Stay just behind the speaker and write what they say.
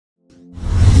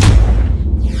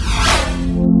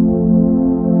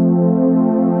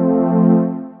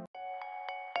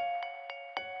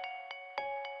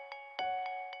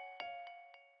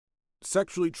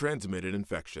Sexually transmitted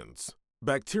infections.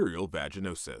 Bacterial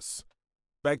vaginosis.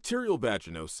 Bacterial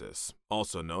vaginosis,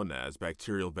 also known as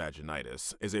bacterial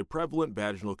vaginitis, is a prevalent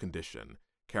vaginal condition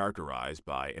characterized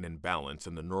by an imbalance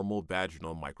in the normal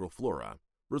vaginal microflora,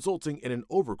 resulting in an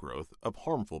overgrowth of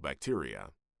harmful bacteria.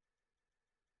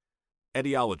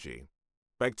 Etiology.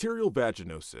 Bacterial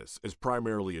vaginosis is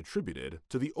primarily attributed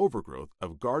to the overgrowth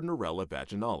of Gardnerella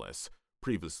vaginalis,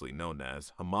 previously known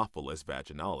as Haemophilus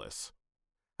vaginalis.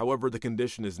 However, the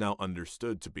condition is now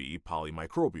understood to be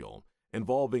polymicrobial,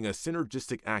 involving a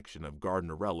synergistic action of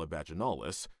Gardnerella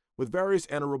vaginalis with various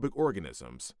anaerobic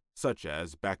organisms, such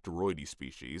as Bacteroides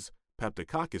species,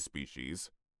 Peptococcus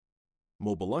species,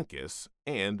 Mobiluncus,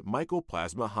 and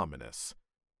Mycoplasma hominis.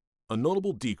 A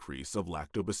notable decrease of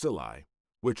lactobacilli,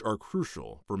 which are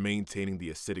crucial for maintaining the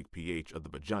acidic pH of the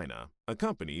vagina,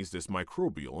 accompanies this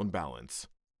microbial imbalance.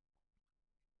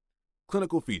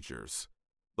 Clinical features.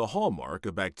 The hallmark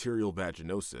of bacterial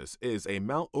vaginosis is a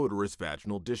malodorous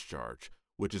vaginal discharge,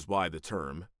 which is why the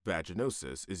term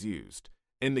vaginosis is used,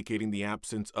 indicating the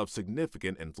absence of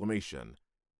significant inflammation.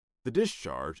 The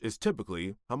discharge is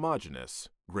typically homogeneous,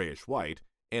 grayish-white,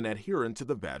 and adherent to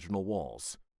the vaginal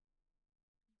walls.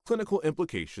 Clinical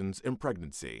implications in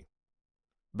pregnancy.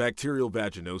 Bacterial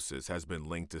vaginosis has been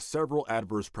linked to several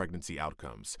adverse pregnancy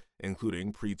outcomes,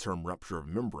 including preterm rupture of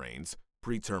membranes,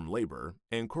 preterm labor,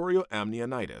 and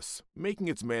chorioamnionitis, making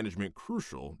its management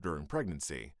crucial during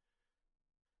pregnancy.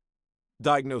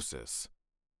 Diagnosis.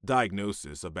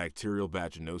 Diagnosis of bacterial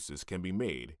vaginosis can be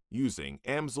made using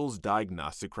Amsel's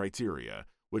diagnostic criteria,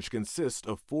 which consist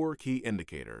of 4 key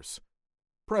indicators.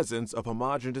 Presence of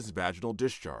homogeneous vaginal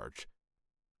discharge.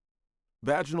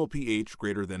 Vaginal pH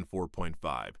greater than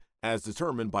 4.5, as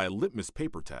determined by a litmus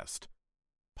paper test.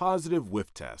 Positive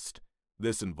whiff test.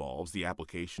 This involves the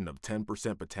application of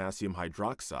 10% potassium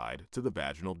hydroxide to the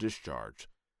vaginal discharge.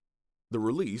 The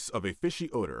release of a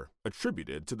fishy odor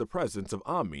attributed to the presence of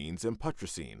amines and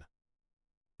putrescine.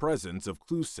 Presence of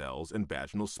clue cells in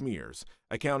vaginal smears,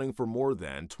 accounting for more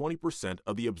than 20%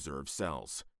 of the observed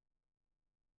cells.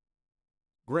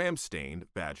 Gram-stained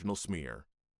vaginal smear.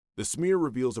 The smear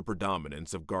reveals a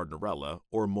predominance of Gardnerella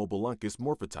or Mobiluncus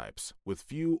morphotypes with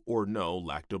few or no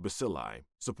lactobacilli,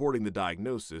 supporting the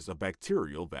diagnosis of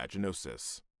bacterial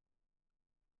vaginosis.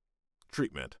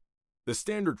 Treatment. The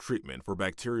standard treatment for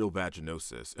bacterial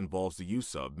vaginosis involves the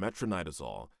use of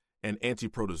metronidazole, an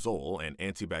antiprotozoal and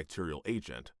antibacterial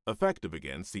agent effective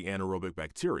against the anaerobic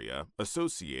bacteria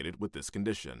associated with this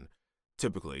condition.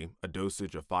 Typically, a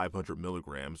dosage of 500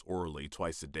 milligrams orally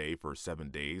twice a day for 7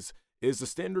 days is the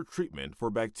standard treatment for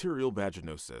bacterial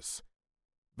vaginosis.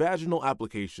 Vaginal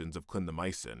applications of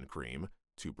clindamycin cream,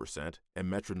 2%,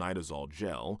 and metronidazole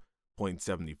gel,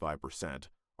 0.75%,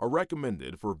 are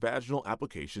recommended for vaginal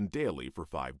application daily for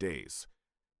 5 days.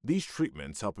 These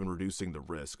treatments help in reducing the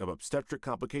risk of obstetric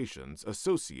complications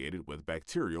associated with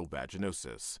bacterial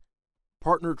vaginosis.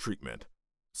 Partner treatment.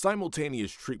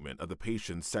 Simultaneous treatment of the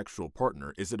patient's sexual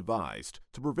partner is advised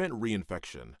to prevent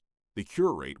reinfection. The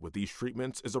cure rate with these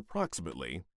treatments is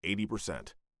approximately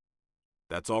 80%.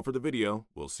 That's all for the video.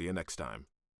 We'll see you next time.